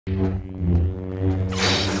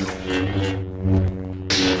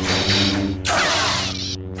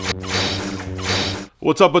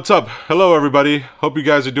What's up, what's up? Hello everybody, hope you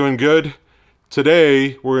guys are doing good.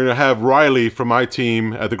 Today we're going to have Riley from my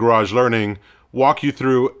team at the Garage Learning walk you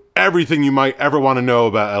through everything you might ever want to know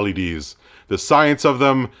about LEDs. The science of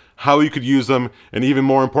them, how you could use them, and even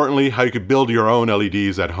more importantly, how you could build your own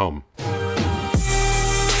LEDs at home.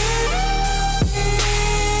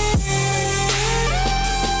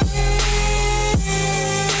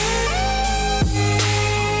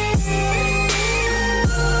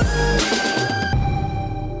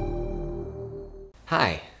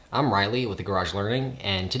 Hi, I'm Riley with the Garage Learning,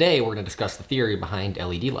 and today we're going to discuss the theory behind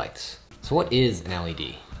LED lights. So what is an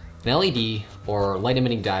LED? An LED, or light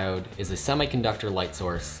emitting diode, is a semiconductor light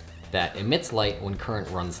source that emits light when current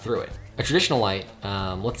runs through it. A traditional light,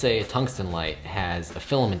 let's say a tungsten light, has a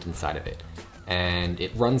filament inside of it, and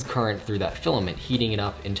it runs current through that filament, heating it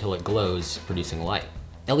up until it glows, producing light.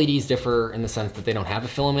 LEDs differ in the sense that they don't have a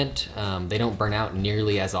filament, they don't burn out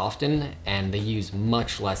nearly as often, and they use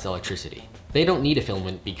much less electricity. They don't need a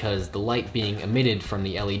filament because the light being emitted from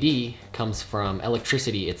the LED comes from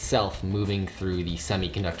electricity itself moving through the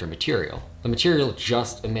semiconductor material. The material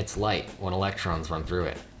just emits light when electrons run through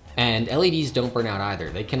it. And LEDs don't burn out either.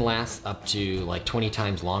 They can last up to like 20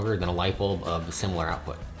 times longer than a light bulb of a similar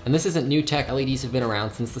output. And this isn't new tech. LEDs have been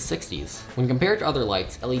around since the 60s. When compared to other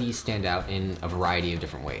lights, LEDs stand out in a variety of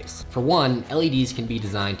different ways. For one, LEDs can be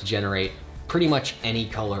designed to generate pretty much any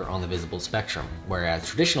color on the visible spectrum, whereas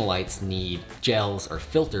traditional lights need gels or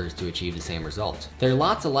filters to achieve the same result. There are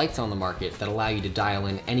lots of lights on the market that allow you to dial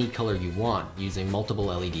in any color you want using multiple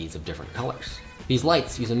LEDs of different colors. These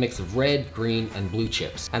lights use a mix of red, green, and blue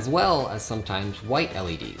chips, as well as sometimes white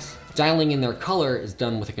LEDs. Dialing in their color is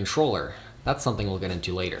done with a controller. That's something we'll get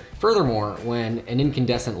into later. Furthermore, when an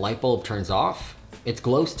incandescent light bulb turns off, its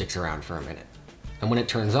glow sticks around for a minute. And when it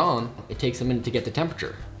turns on, it takes a minute to get the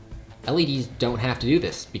temperature. LEDs don't have to do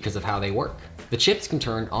this because of how they work. The chips can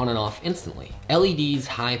turn on and off instantly. LED's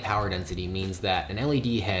high power density means that an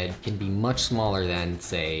LED head can be much smaller than,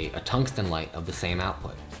 say, a tungsten light of the same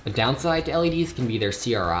output. The downside to LEDs can be their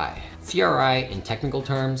CRI. CRI, in technical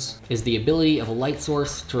terms, is the ability of a light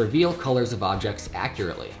source to reveal colors of objects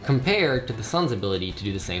accurately, compared to the sun's ability to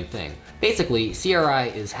do the same thing. Basically, CRI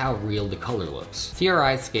is how real the color looks.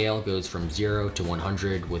 CRI's scale goes from 0 to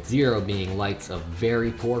 100, with 0 being lights of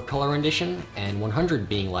very poor color rendition, and 100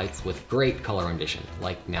 being lights with great color rendition,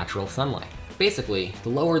 like natural sunlight. Basically, the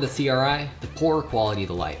lower the CRI, the poorer quality of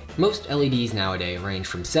the light. Most LEDs nowadays range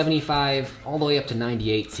from 75 all the way up to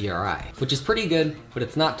 98 CRI, which is pretty good, but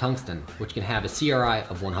it's not tungsten, which can have a CRI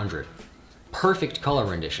of 100. Perfect color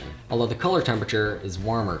rendition, although the color temperature is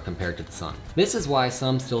warmer compared to the sun. This is why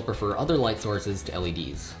some still prefer other light sources to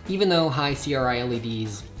LEDs. Even though high CRI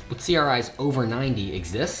LEDs with CRIs over 90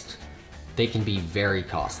 exist, they can be very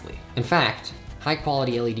costly. In fact,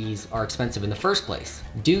 high-quality LEDs are expensive in the first place,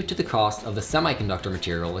 due to the cost of the semiconductor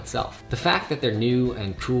material itself. The fact that they're new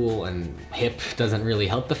and cool and hip doesn't really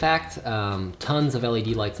help the fact. Tons of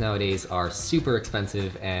LED lights nowadays are super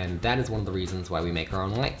expensive, and that is one of the reasons why we make our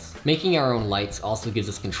own lights. Making our own lights also gives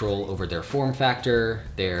us control over their form factor,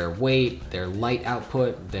 their weight, their light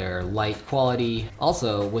output, their light quality.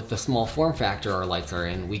 Also, with the small form factor our lights are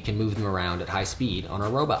in, we can move them around at high speed on our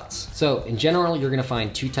robots. So, in general, you're gonna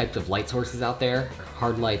find two types of light sources out there: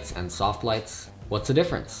 hard lights and soft lights. What's the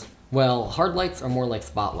difference? Well, hard lights are more like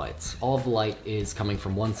spotlights. All of the light is coming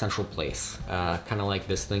from one central place, kind of like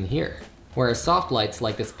this thing here. Whereas soft lights,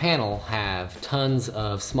 like this panel, have tons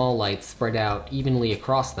of small lights spread out evenly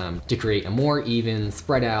across them to create a more even,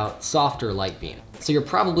 spread out, softer light beam. So you're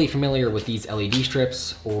probably familiar with these LED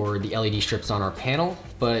strips or the LED strips on our panel,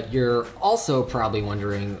 but you're also probably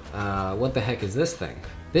wondering, what the heck is this thing?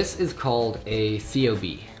 This is called a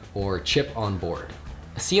COB, or chip on board.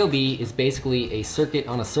 A COB is basically a circuit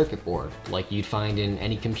on a circuit board, like you'd find in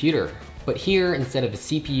any computer. But here, instead of a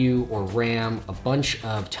CPU or RAM, a bunch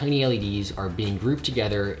of tiny LEDs are being grouped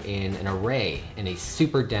together in an array in a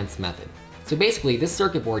super dense method. So basically, this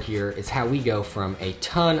circuit board here is how we go from a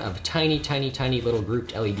ton of tiny little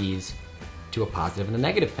grouped LEDs to a positive and a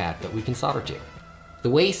negative pad that we can solder to. The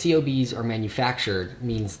way COBs are manufactured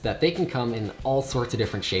means that they can come in all sorts of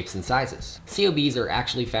different shapes and sizes. COBs are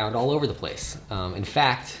actually found all over the place. In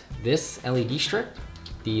fact, this LED strip,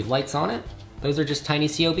 the lights on it, those are just tiny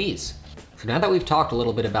COBs. So now that we've talked a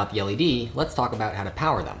little bit about the LED, let's talk about how to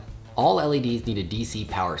power them. All LEDs need a DC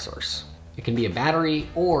power source. It can be a battery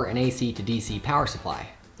or an AC to DC power supply.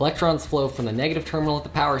 Electrons flow from the negative terminal at the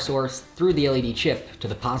power source through the LED chip to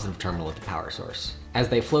the positive terminal at the power source. As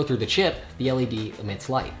they flow through the chip, the LED emits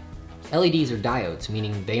light. LEDs are diodes,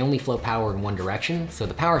 meaning they only flow power in one direction, so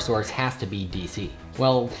the power source has to be DC.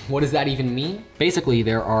 Well, what does that even mean? Basically,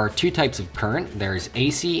 there are two types of current. There's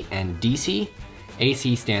AC and DC.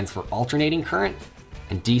 AC stands for alternating current,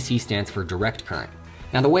 and DC stands for direct current.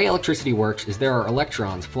 Now, the way electricity works is there are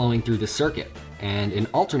electrons flowing through the circuit, and in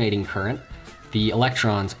alternating current, the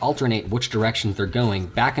electrons alternate which directions they're going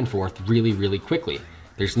back and forth really, really quickly.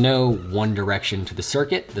 There's no one direction to the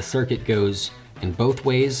circuit. The circuit goes in both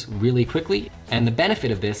ways really quickly. And the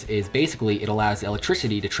benefit of this is basically it allows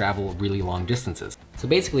electricity to travel really long distances. So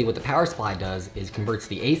basically what the power supply does is converts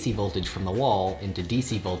the AC voltage from the wall into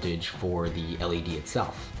DC voltage for the LED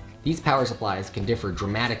itself. These power supplies can differ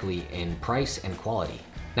dramatically in price and quality.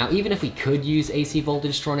 Now, even if we could use AC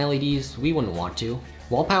voltage to run LEDs, we wouldn't want to.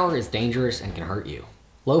 Wall power is dangerous and can hurt you.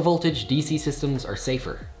 Low voltage DC systems are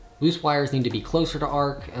safer. Loose wires need to be closer to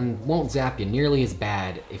arc and won't zap you nearly as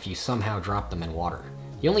bad if you somehow drop them in water.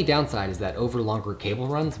 The only downside is that over longer cable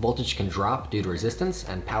runs, voltage can drop due to resistance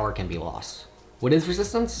and power can be lost. What is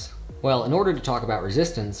resistance? Well, in order to talk about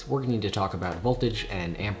resistance, we're going to need to talk about voltage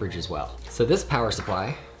and amperage as well. So this power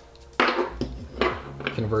supply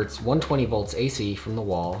converts 120 volts AC from the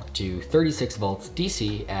wall to 36 volts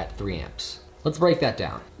DC at 3 amps. Let's break that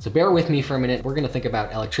down. So bear with me for a minute. We're going to think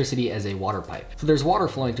about electricity as a water pipe. So there's water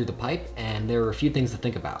flowing through the pipe, and there are a few things to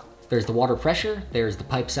think about. There's the water pressure, there's the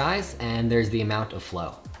pipe size, and there's the amount of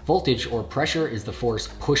flow. Voltage or pressure is the force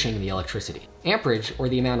pushing the electricity. Amperage, or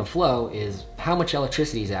the amount of flow, is how much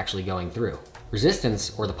electricity is actually going through.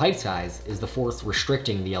 Resistance, or the pipe size, is the force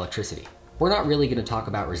restricting the electricity. We're not really going to talk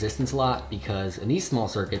about resistance a lot because in these small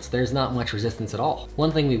circuits, there's not much resistance at all.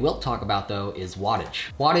 One thing we will talk about though is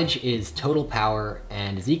wattage. Wattage is total power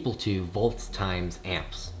and is equal to volts times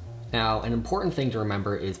amps. Now, an important thing to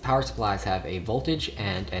remember is power supplies have a voltage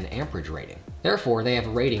and an amperage rating. Therefore, they have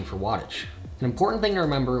a rating for wattage. An important thing to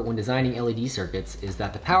remember when designing LED circuits is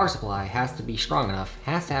that the power supply has to be strong enough,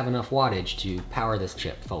 has to have enough wattage to power this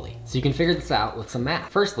chip fully. So you can figure this out with some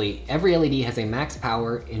math. Firstly, every LED has a max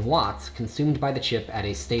power in watts consumed by the chip at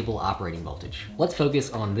a stable operating voltage. Let's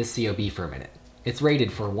focus on this COB for a minute. It's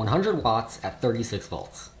rated for 100 watts at 36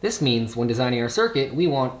 volts. This means when designing our circuit, we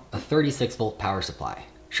want a 36 volt power supply.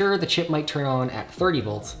 Sure, the chip might turn on at 30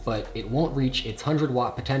 volts, but it won't reach its 100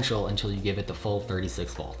 watt potential until you give it the full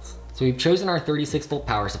 36 volts. So we've chosen our 36 volt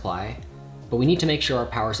power supply, but we need to make sure our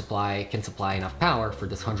power supply can supply enough power for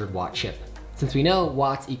this 100 watt chip. Since we know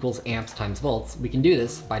watts equals amps times volts, we can do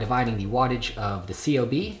this by dividing the wattage of the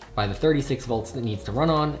COB by the 36 volts that needs to run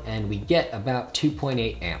on, and we get about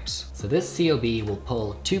 2.8 amps. So this COB will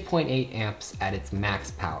pull 2.8 amps at its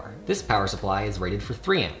max power. This power supply is rated for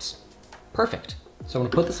 3 amps. Perfect. So I'm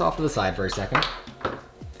gonna put this off to the side for a second.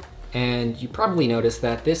 And you probably noticed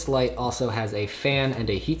that this light also has a fan and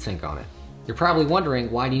a heatsink on it. You're probably wondering,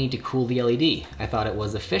 why do you need to cool the LED? I thought it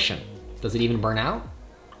was efficient. Does it even burn out?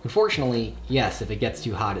 Unfortunately, yes, if it gets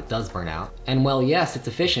too hot, it does burn out. And well, yes, it's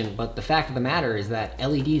efficient, but the fact of the matter is that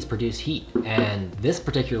LEDs produce heat, and this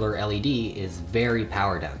particular LED is very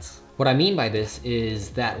power dense. What I mean by this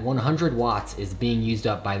is that 100 watts is being used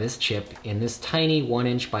up by this chip in this tiny 1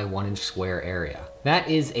 inch by 1 inch square area. That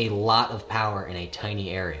is a lot of power in a tiny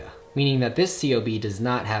area, meaning that this COB does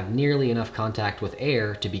not have nearly enough contact with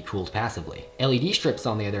air to be cooled passively. LED strips,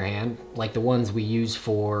 on the other hand, like the ones we use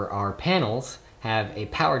for our panels, have a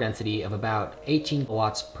power density of about 18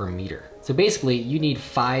 watts per meter. So basically, you need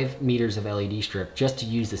 5 meters of LED strip just to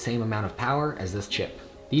use the same amount of power as this chip.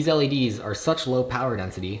 These LEDs are such low power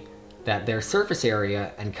density that their surface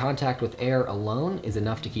area and contact with air alone is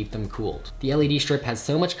enough to keep them cooled. The LED strip has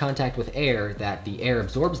so much contact with air that the air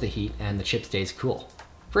absorbs the heat and the chip stays cool.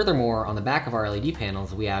 Furthermore, on the back of our LED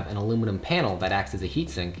panels, we have an aluminum panel that acts as a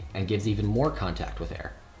heatsink and gives even more contact with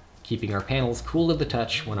air, keeping our panels cool to the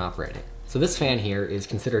touch when operating. So this fan here is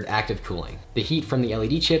considered active cooling. The heat from the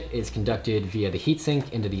LED chip is conducted via the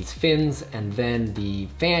heatsink into these fins, and then the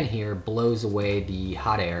fan here blows away the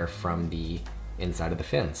hot air from the inside of the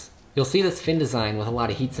fins. You'll see this fin design with a lot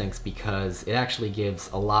of heat sinks because it actually gives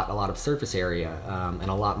a lot of surface area and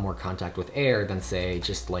a lot more contact with air than, say,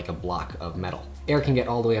 just like a block of metal. Air can get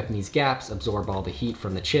all the way up in these gaps, absorb all the heat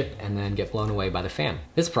from the chip, and then get blown away by the fan.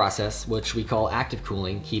 This process, which we call active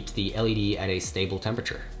cooling, keeps the LED at a stable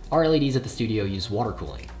temperature. Our LEDs at the studio use water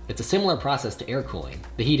cooling. It's a similar process to air cooling.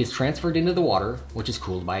 The heat is transferred into the water, which is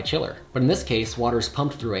cooled by a chiller. But in this case, water is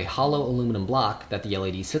pumped through a hollow aluminum block that the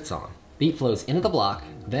LED sits on. The heat flows into the block,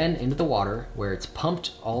 then into the water, where it's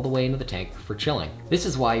pumped all the way into the tank for chilling. This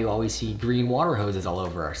is why you always see green water hoses all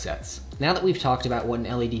over our sets. Now that we've talked about what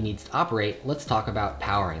an LED needs to operate, let's talk about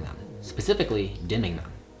powering them, specifically dimming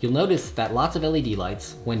them. You'll notice that lots of LED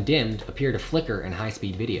lights, when dimmed, appear to flicker in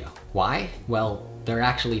high-speed video. Why? Well, they're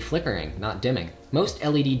actually flickering, not dimming. Most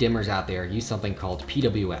LED dimmers out there use something called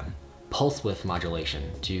PWM, pulse width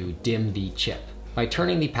modulation, to dim the chip. By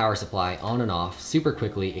turning the power supply on and off super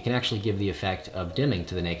quickly, it can actually give the effect of dimming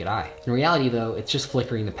to the naked eye. In reality though, it's just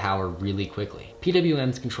flickering the power really quickly.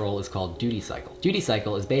 PWM's control is called duty cycle. Duty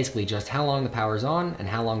cycle is basically just how long the power is on and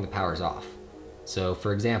how long the power is off. So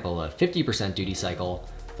for example, a 50% duty cycle,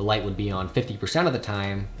 the light would be on 50% of the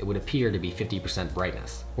time, it would appear to be 50%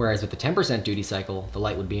 brightness. Whereas with the 10% duty cycle, the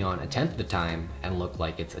light would be on a tenth of the time and look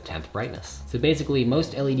like it's a tenth brightness. So basically,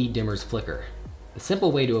 most LED dimmers flicker. The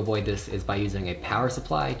simple way to avoid this is by using a power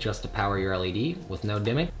supply just to power your LED with no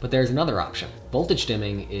dimming, but there's another option. Voltage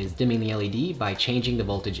dimming is dimming the LED by changing the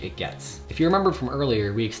voltage it gets. If you remember from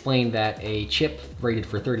earlier, we explained that a chip rated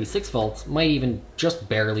for 36 volts might even just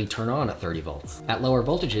barely turn on at 30 volts. At lower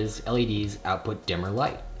voltages, LEDs output dimmer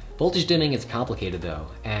light. Voltage dimming is complicated though,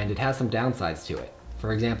 and it has some downsides to it.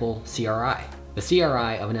 For example, CRI. The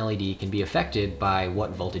CRI of an LED can be affected by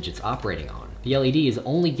what voltage it's operating on. The LED is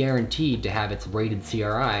only guaranteed to have its rated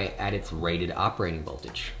CRI at its rated operating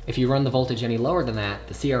voltage. If you run the voltage any lower than that,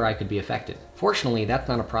 the CRI could be affected. Fortunately, that's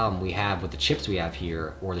not a problem we have with the chips we have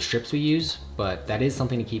here or the strips we use, but that is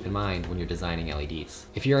something to keep in mind when you're designing LEDs.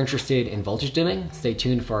 If you're interested in voltage dimming, stay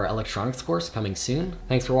tuned for our electronics course coming soon.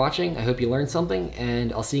 Thanks for watching, I hope you learned something,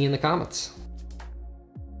 and I'll see you in the comments.